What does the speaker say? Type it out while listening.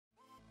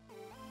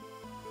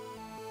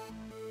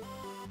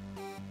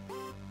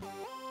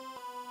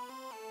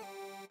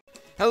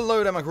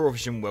Hello there, my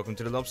crawfish, and welcome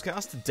to the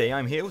Lobscast. Today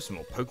I'm here with some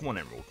more Pokemon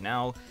Emerald.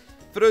 Now,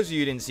 for those of you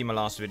who didn't see my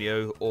last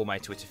video or my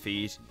Twitter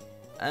feed,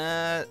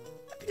 I've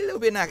been a little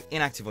bit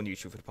inactive on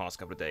YouTube for the past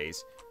couple of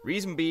days.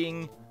 Reason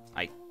being,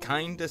 I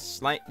kinda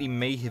slightly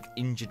may have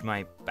injured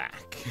my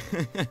back,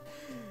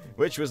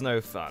 which was no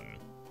fun.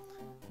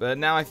 But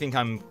now I think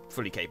I'm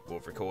fully capable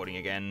of recording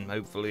again,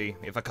 hopefully.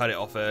 If I cut it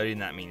off early, then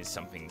that means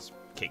something's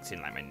kicked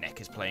in, like my neck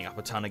is playing up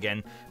a ton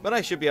again. But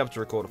I should be able to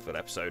record a full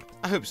episode.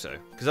 I hope so,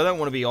 because I don't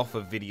want to be off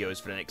of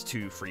videos for the next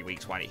 2-3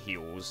 weeks while it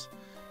heals.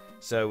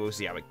 So we'll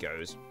see how it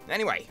goes.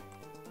 Anyway,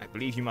 I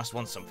believe you must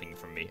want something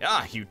from me.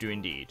 Ah, you do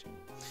indeed.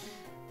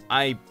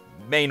 I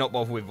may not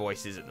bother with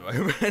voices at the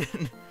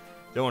moment.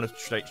 Don't want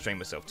to strain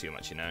myself too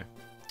much, you know.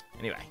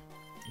 Anyway,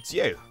 it's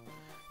you.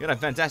 You're that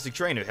fantastic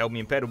trainer who helped me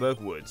in Petalburg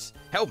Woods.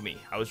 Help me,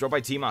 I was robbed by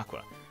Team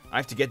Aqua. I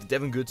have to get the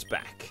Devon goods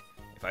back.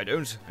 If I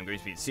don't, I'm going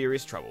to be in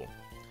serious trouble.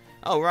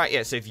 Oh, right,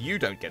 yeah, so if you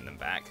don't get them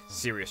back,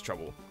 serious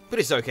trouble. But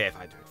it's okay if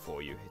I do it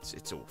for you.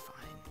 It's all fine.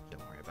 Don't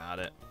worry about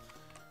it.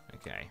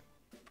 Okay.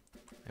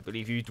 I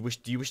believe do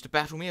you wish to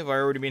battle me? Have I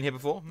already been here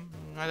before?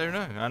 I don't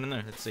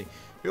know. Let's see.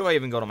 Who have I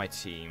even got on my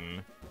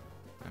team?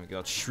 We've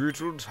got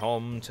Shrootl,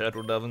 Tom,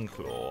 Turtledove, and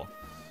Claw.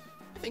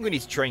 I think we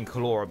need to train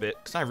Claw a bit,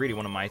 because I really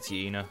want a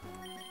Mighty Ina.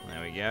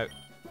 There we go.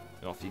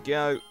 Off you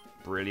go.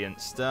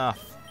 Brilliant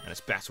stuff. And let's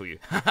battle you.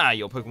 Haha,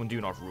 your Pokemon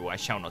do not rule. I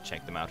shall not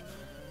check them out.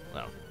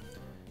 Well,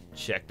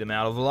 check them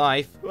out of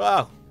life.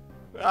 Wow.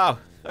 Wow.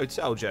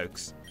 Hotel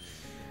jokes.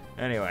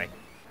 Anyway.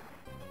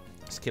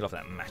 Let's kill off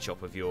that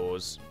matchup of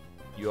yours.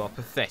 You are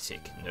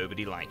pathetic.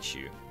 Nobody likes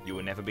you. You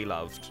will never be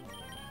loved.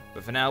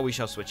 But for now, we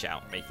shall switch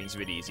out. Make things a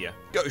bit easier.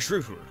 Go,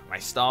 Shrootl, my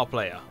star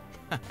player.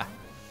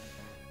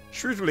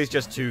 Shrootl is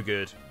just too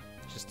good.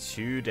 Just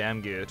too damn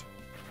good.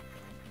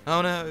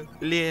 Oh no,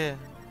 Leer.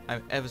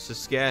 I'm ever so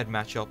scared,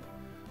 matchup,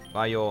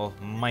 by your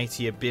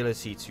mighty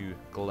ability to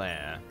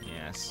glare.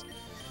 Yes.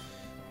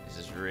 This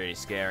is really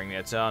scaring me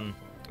a ton.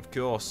 Of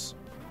course.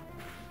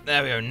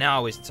 There we go,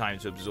 now is the time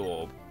to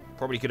absorb.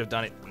 Probably could have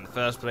done it in the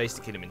first place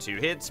to kill him in 2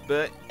 hits,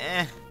 but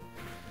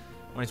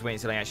wanted to wait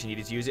until I actually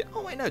needed to use it.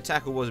 Oh wait, no,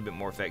 Tackle was a bit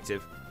more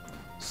effective.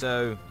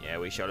 So, yeah,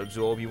 we shall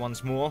absorb you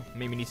once more.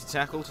 Maybe need to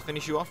Tackle to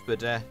finish you off,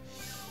 but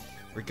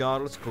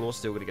regardless, Claw's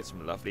still going to get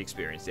some lovely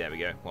experience. There we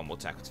go. One more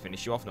Tackle to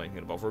finish you off. Not even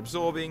going to bother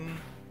absorbing.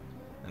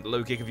 And the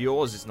low kick of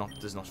yours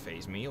does not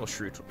phase me or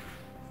Shrootl.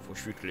 For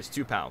Shrootl is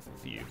too powerful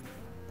for you.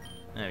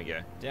 There we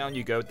go. Down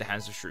you go with the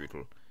hands of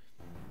Shrootl.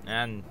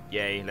 And,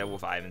 yay, level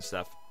 5 and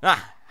stuff.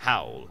 Ah!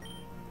 Howl.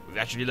 We've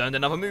actually learned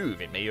another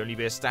move. It may only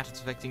be a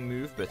stat-affecting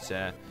move, but,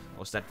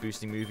 or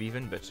stat-boosting move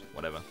even, but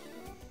whatever.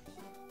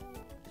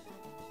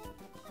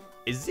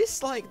 Is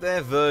this like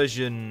their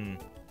version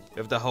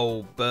of the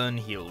whole burn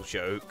heal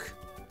joke?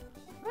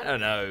 I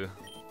don't know.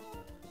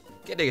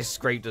 Getting a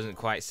scrape doesn't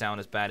quite sound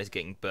as bad as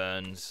getting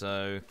burned,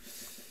 so...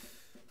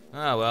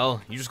 Ah,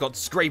 well, you just got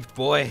scraped,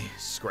 boy.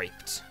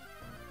 Scraped.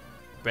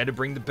 Better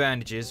bring the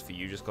bandages, for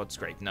you just got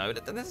scraped. No,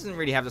 that doesn't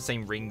really have the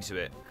same ring to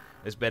it.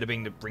 It's better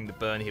bring the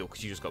burn heal,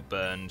 because you just got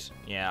burned.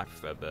 Yeah, I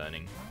prefer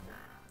burning.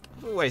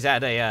 I've always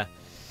had a,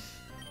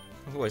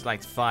 I've always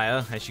liked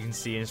fire, as you can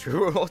see in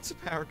True Rewards,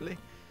 apparently.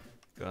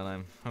 God,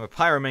 I'm a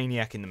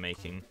pyromaniac in the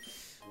making.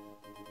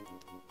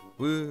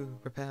 Woo,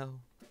 repel.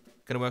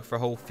 Gonna work for a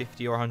whole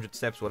 50 or 100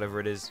 steps,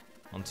 whatever it is,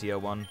 on tier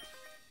 1.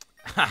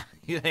 Ha!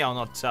 They are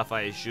not tough,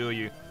 I assure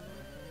you.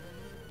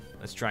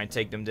 Let's try and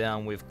take them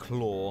down with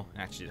Claw.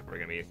 Actually, they're probably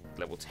gonna be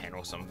level 10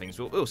 or something,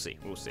 so we'll see,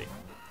 we'll see.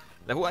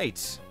 Level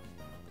 8.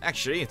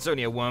 Actually, it's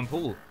only a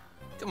Wurmple.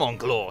 Come on,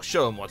 Claw,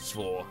 show them what's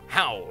for.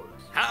 Howl!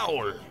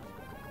 Howl!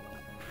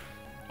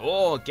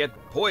 Or get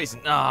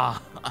poisoned.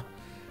 Ah!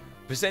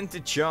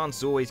 Percentage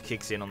chance always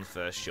kicks in on the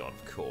first shot,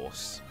 of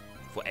course.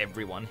 For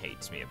everyone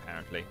hates me,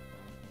 apparently.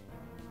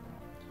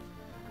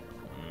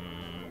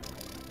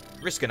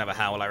 Risk another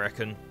Howl, I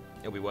reckon.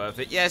 It'll be worth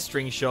it. Yeah,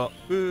 String Shot.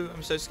 Ooh,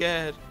 I'm so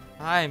scared.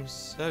 I'm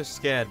so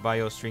scared by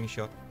your String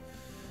Shot.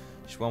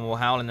 Just one more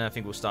Howl and then I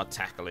think we'll start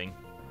tackling.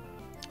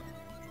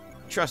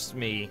 Trust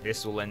me,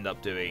 this will end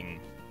up doing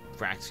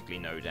practically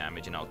no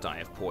damage and I'll die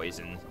of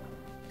poison.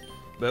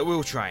 But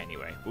we'll try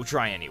anyway. We'll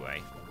try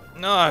anyway.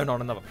 No,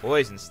 not another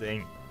poison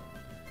sting.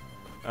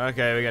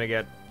 Okay, we're gonna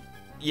get...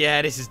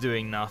 Yeah, this is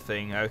doing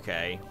nothing.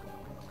 Okay.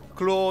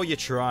 Claw, you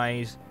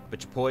tried,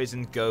 but you're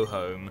poisoned. Go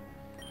home.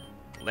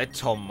 Let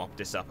Tom mop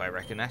this up, I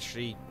reckon.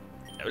 Actually,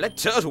 no, let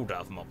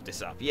Turtledove mop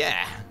this up.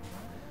 Yeah.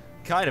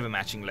 Kind of a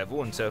matching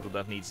level, and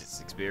Turtledove needs its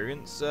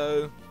experience,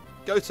 so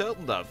go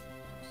Turtledove.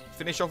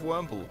 Finish off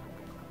Wurmple.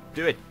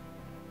 Do it.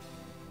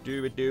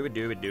 Do it, do it,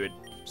 do it, do it.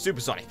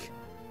 Supersonic.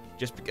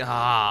 Just because...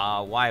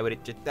 Ah, why would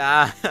it just...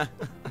 Ah.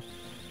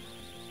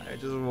 I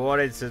just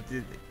wanted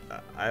to...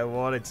 I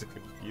wanted to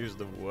confuse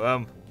the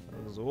Wurmple.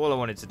 That was all I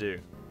wanted to do.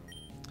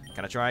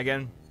 Can I try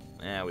again?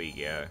 There we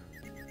go.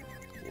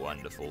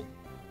 Wonderful.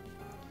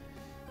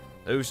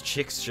 Those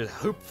chicks should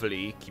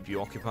hopefully keep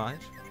you occupied.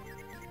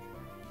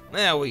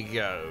 There we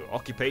go.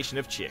 Occupation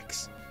of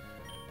chicks.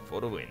 For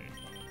the win.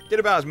 Did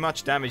about as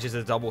much damage as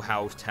a double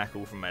house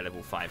tackle from my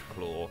level 5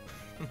 Claw.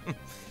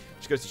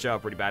 Which goes to show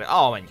up pretty bad.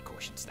 Oh, and of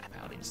course you'd snap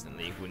out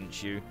instantly,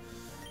 wouldn't you?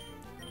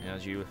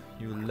 As you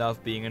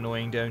love being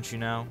annoying, don't you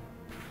now?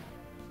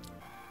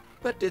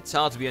 But it's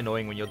hard to be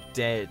annoying when you're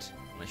dead,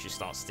 unless you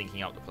start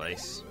stinking out the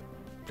place.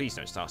 Please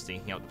don't start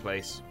stinking out the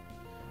place.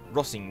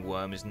 Rotting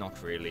worm is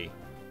not really,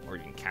 or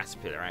even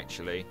caterpillar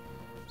actually.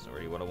 It's not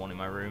really what I want in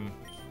my room.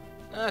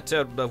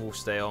 Turtle Dove will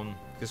stay on,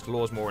 because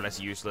Claw's more or less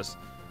useless,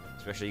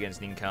 especially against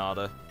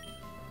Ninkada.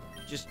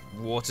 Just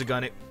water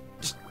gun it.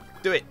 Just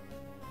do it.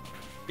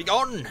 Be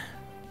gone!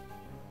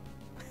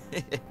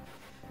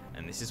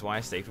 And this is why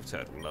I stayed with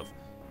Turtle Dove.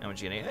 How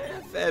much are you getting?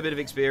 A fair bit of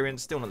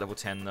experience. Still not level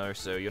 10 though,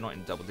 so you're not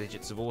in double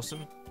digits of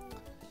awesome.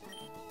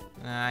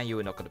 You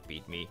are not going to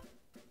beat me.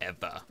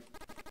 Ever.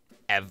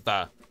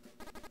 Ever.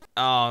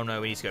 Oh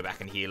no, we need to go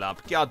back and heal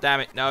up. God damn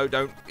it. No,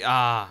 don't.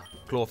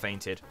 Claw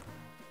fainted.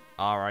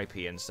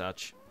 R.I.P. and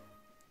such.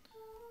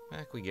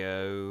 Back we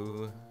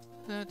go.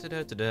 To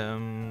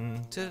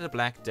the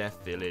Black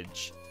Death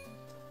Village.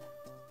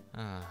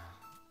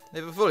 They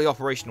have a fully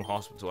operational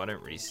hospital. I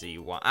don't really see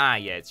why.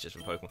 Yeah, it's just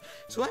for Pokemon.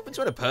 So what happens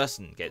when a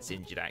person gets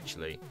injured,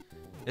 actually?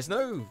 There's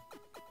no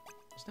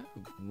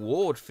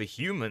ward for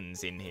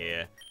humans in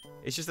here.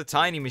 It's just a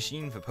tiny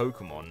machine for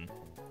Pokemon,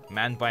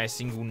 manned by a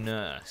single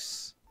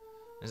nurse.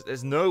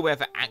 There's nowhere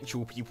for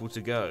actual people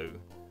to go.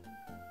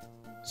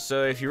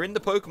 So if you're in the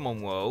Pokemon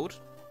world,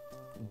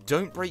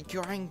 don't break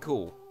your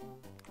ankle,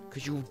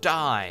 because you'll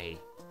die.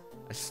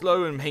 A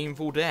slow and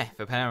painful death,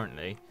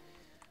 apparently.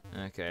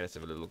 Okay, let's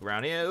have a little look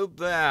around here.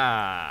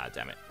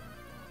 Damn it.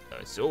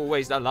 It's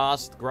always the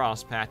last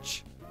grass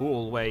patch.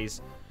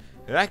 Always.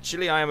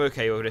 Actually, I am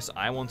okay with this.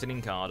 I want an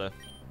Ninkada,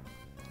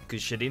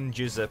 because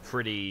Shedinjas are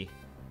pretty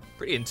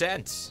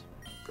intense.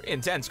 Pretty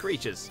intense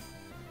creatures.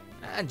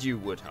 And you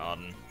would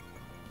harden.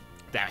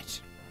 Damn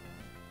it.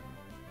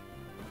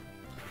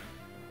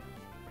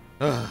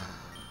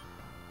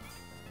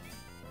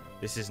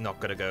 This is not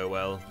going to go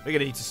well. We're going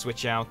to need to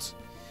switch out.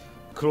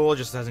 Claw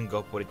just hasn't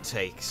got what it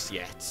takes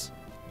yet.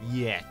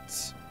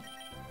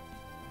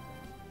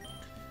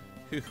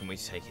 Who can we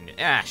take in it?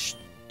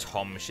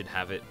 Tom should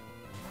have it.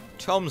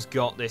 Tom's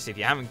got this. If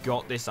you haven't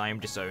got this, I am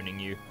disowning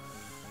you.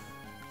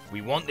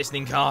 We want this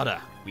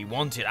Ninkada. We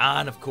want it.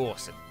 And of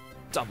course, a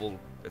double...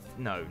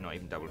 No, not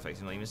even double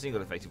effective. Not even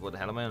single effective. What the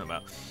hell am I on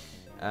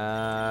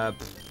about?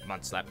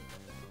 Mud Slap.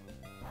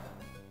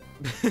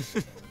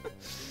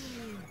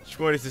 Just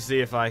wanted to see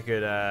if I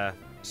could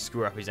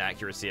screw up his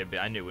accuracy a bit.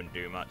 I knew it wouldn't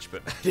do much,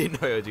 but I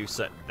didn't know it would do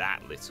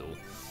that little.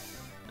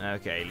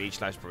 Okay,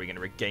 Leech Life's probably going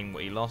to regain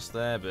what he lost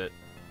there, but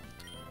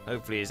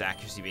hopefully his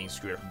accuracy being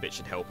screwed up a bit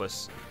should help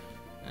us.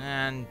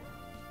 And...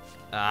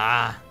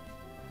 I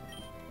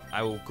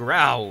will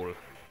growl.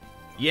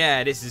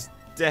 Yeah, this is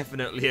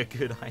definitely a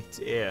good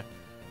idea.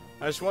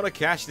 I just want to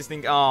catch this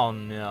thing. Oh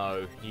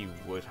no, he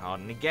would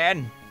harden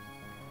again.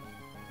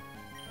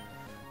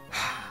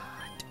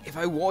 If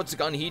I water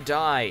gun, he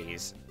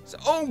dies. So,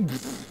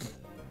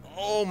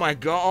 oh my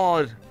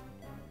god.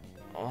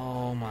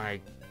 Oh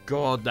my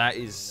god, that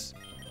is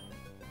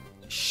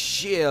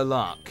sheer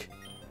luck.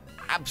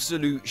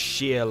 Absolute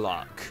sheer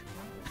luck.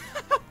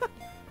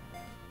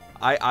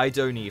 I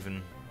don't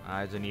even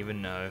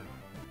know.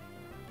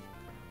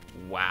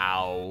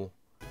 Wow.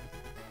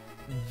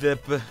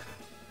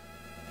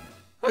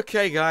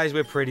 Okay, guys,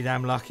 we're pretty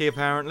damn lucky,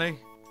 apparently.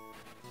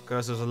 Got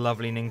ourselves a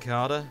lovely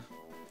Ninkada.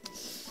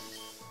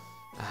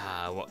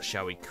 What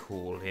shall we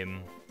call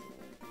him?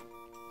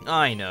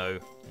 I know.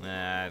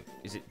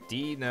 Is it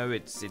D? No,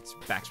 it's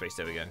backspace.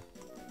 There we go.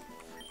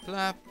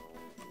 Blah,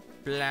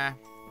 blah,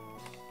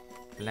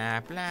 blah,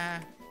 blah,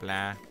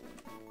 blah.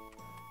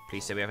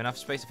 Please say we have enough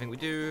space. I think we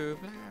do.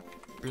 Blah,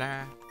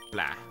 blah,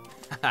 blah.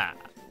 Haha.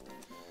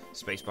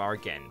 Spacebar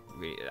again.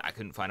 I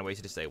couldn't find a way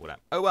to disable that.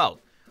 Oh well.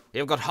 We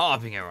have got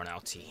Harbinger on our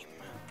team.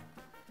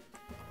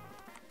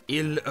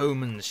 Ill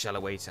omens shall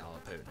await our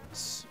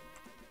opponents.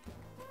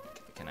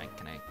 Can I?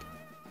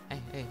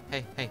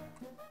 Hey.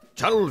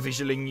 Tunnel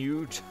visioning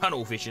you.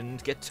 Tunnel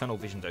visioned. Get tunnel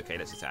visioned. Okay,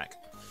 let's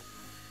attack.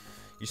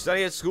 You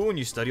study at school and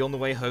you study on the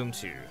way home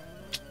too.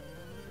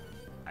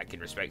 I can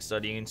respect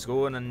studying in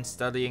school and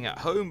studying at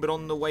home, but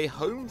on the way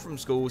home from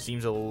school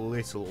seems a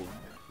little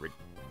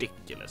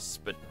ridiculous.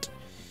 But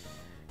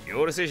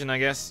your decision, I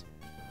guess.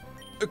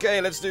 Okay,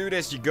 let's do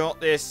this. You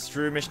got this.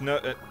 Shroomish, no...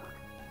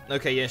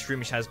 okay, yeah,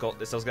 Shroomish has got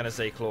this. I was going to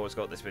say Claw's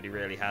got this, but he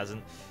really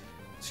hasn't.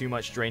 Too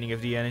much draining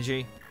of the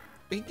energy.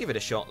 We can give it a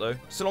shot, though.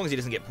 So long as he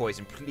doesn't get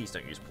poisoned. Please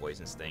don't use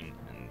Poison Sting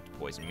and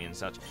poison me and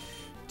such.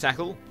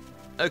 Tackle.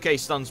 Okay,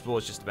 Stun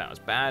Spore's just about as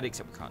bad,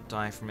 except we can't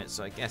die from it,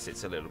 so I guess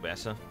it's a little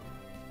better.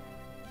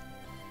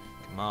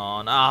 Come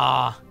on.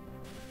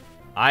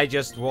 I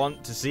just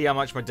want to see how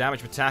much my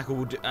damage with Tackle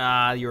would do.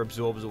 Your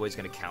Absorber's always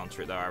going to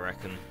counter it, though, I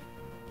reckon.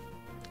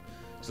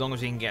 As long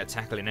as we can get a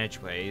Tackle in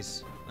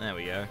edgeways. There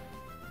we go.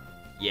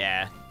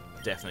 Yeah,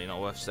 definitely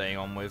not worth staying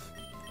on with.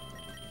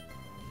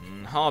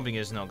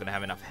 Harbinger's not going to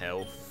have enough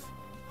health.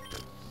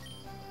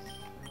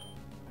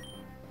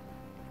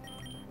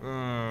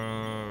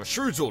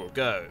 Shroozle,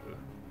 go.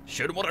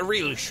 Show them what a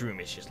real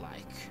Shroomish is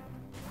like.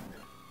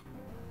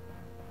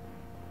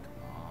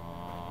 Come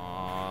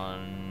on.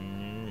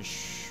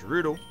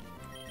 Strudel.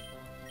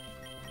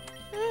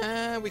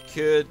 We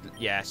could...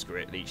 Yeah, screw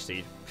it. Leech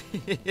Seed.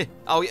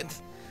 Oh, yeah.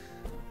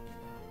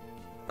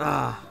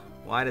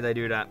 Why did I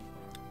do that?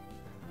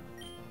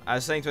 I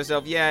was saying to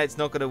myself, yeah, it's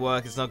not going to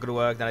work, it's not going to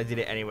work. Then I did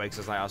it anyway because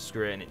I was like, oh,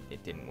 screw it, and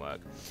it didn't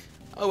work.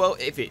 Oh, well,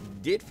 if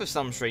it did for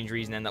some strange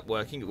reason end up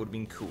working, it would have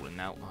been cool. And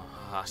now,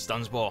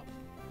 Stun Spore.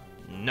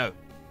 No.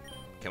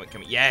 Can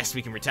we? Yes,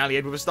 we can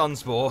retaliate with a Stun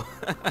Spore.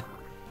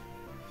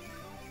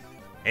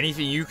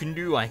 Anything you can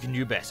do, I can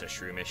do better,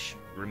 Shroomish.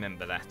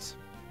 Remember that.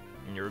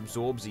 And your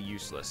absorbs are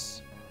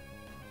useless.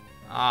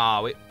 Wait.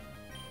 I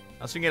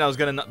was thinking I was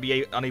going to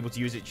be unable to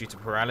use it due to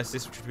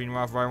paralysis, which would have been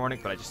rather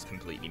ironic, but I just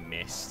completely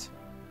missed.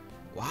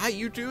 Why are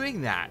you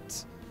doing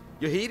that?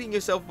 You're healing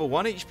yourself for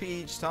 1 HP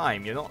each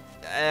time. You're not...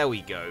 There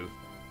we go.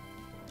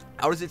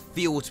 How does it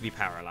feel to be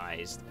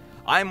paralyzed?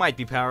 I might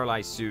be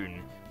paralyzed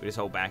soon with this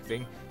whole back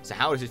thing. So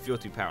how does it feel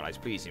to be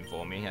paralyzed? Please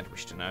inform me. I'd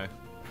wish to know.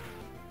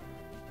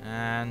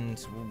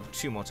 And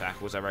 2 more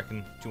tackles, I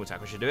reckon. 2 more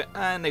tackles should do it.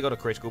 And they got a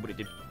critical, but it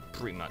did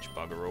pretty much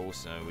bugger all,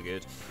 so we're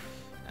good.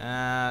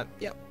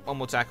 Yep, 1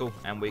 more tackle,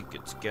 and we're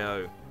good to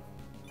go.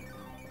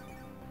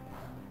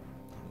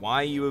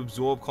 Why you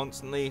absorb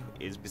constantly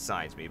is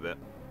besides me, but...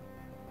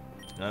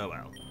 Oh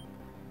well.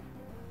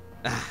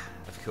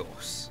 Of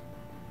course.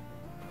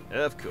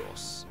 Of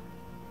course.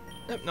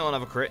 Nope, not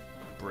another crit.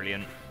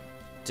 Brilliant.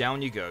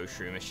 Down you go,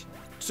 Shroomish.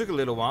 Took a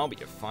little while, but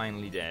you're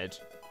finally dead.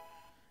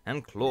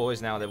 And Claw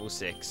is now level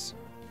 6.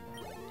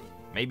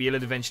 Maybe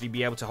it'll eventually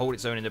be able to hold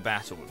its own in the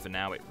battle, but for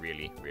now it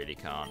really, really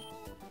can't.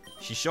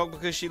 She's shocked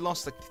because she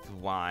lost the...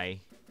 Why?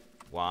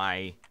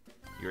 Why?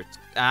 You're...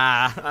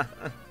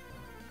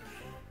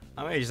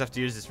 I may just have to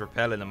use this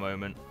repel in a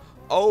moment.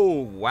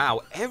 Oh,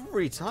 wow.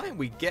 Every time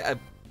we get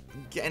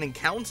an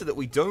encounter that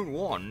we don't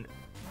want,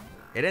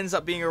 it ends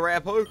up being a rare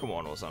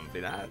Pokemon or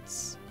something.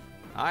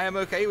 I am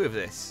okay with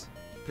this.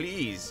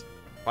 Please,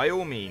 by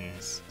all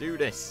means, do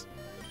this.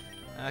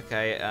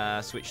 Okay,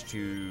 switch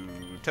to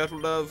Turtle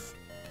Dove.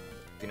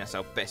 I think that's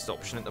our best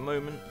option at the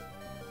moment.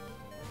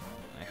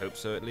 I hope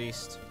so, at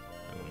least.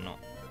 I'm not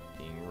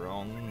being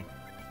wrong.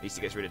 At least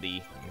it gets rid of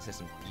the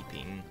incessant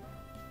beeping.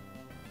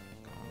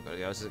 Gotta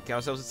get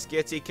ourselves a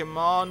Skitty, come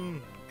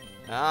on!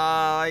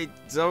 I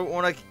don't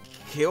want to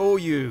kill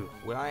you.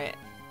 Would I?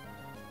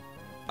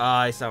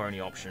 It's our only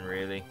option,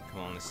 really. Come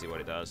on, let's see what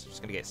it does.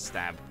 Just gonna get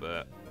stabbed,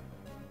 but...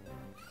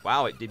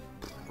 Wow, it did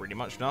pretty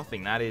much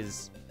nothing. That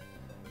is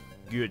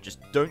good. Just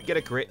don't get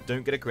a crit.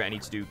 Don't get a crit. I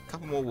need to do a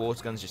couple more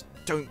water guns. Just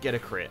don't get a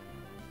crit.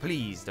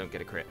 Please don't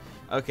get a crit.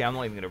 Okay, I'm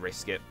not even gonna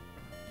risk it.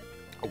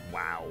 Oh,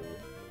 wow.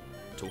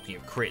 Talking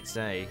of crits,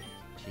 eh?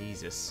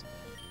 Jesus.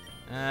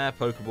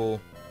 Pokeball.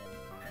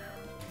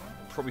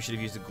 Probably should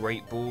have used a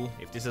Great Ball.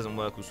 If this doesn't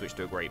work, we'll switch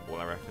to a Great Ball,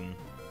 I reckon.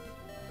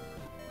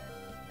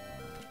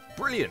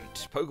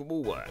 Brilliant!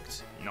 Pokeball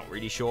worked. Not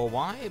really sure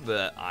why,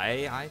 but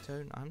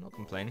I'm not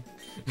complaining.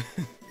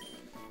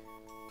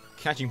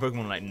 Catching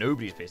Pokemon like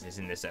nobody's business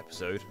in this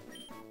episode.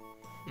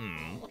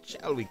 What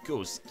shall we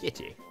call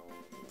Skitty?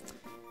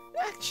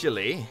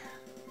 Actually,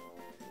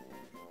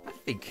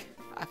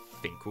 I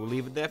think we'll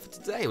leave it there for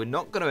today. We're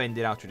not going to end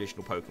in our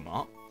traditional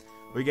Pokemon.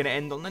 We're going to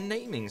end on the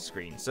naming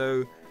screen.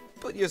 So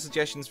put your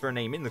suggestions for a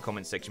name in the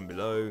comment section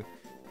below,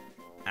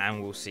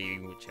 and we'll see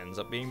which ends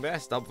up being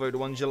best. Upvote the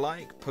ones you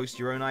like, post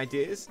your own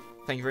ideas.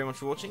 Thank you very much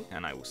for watching,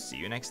 and I will see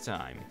you next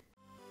time.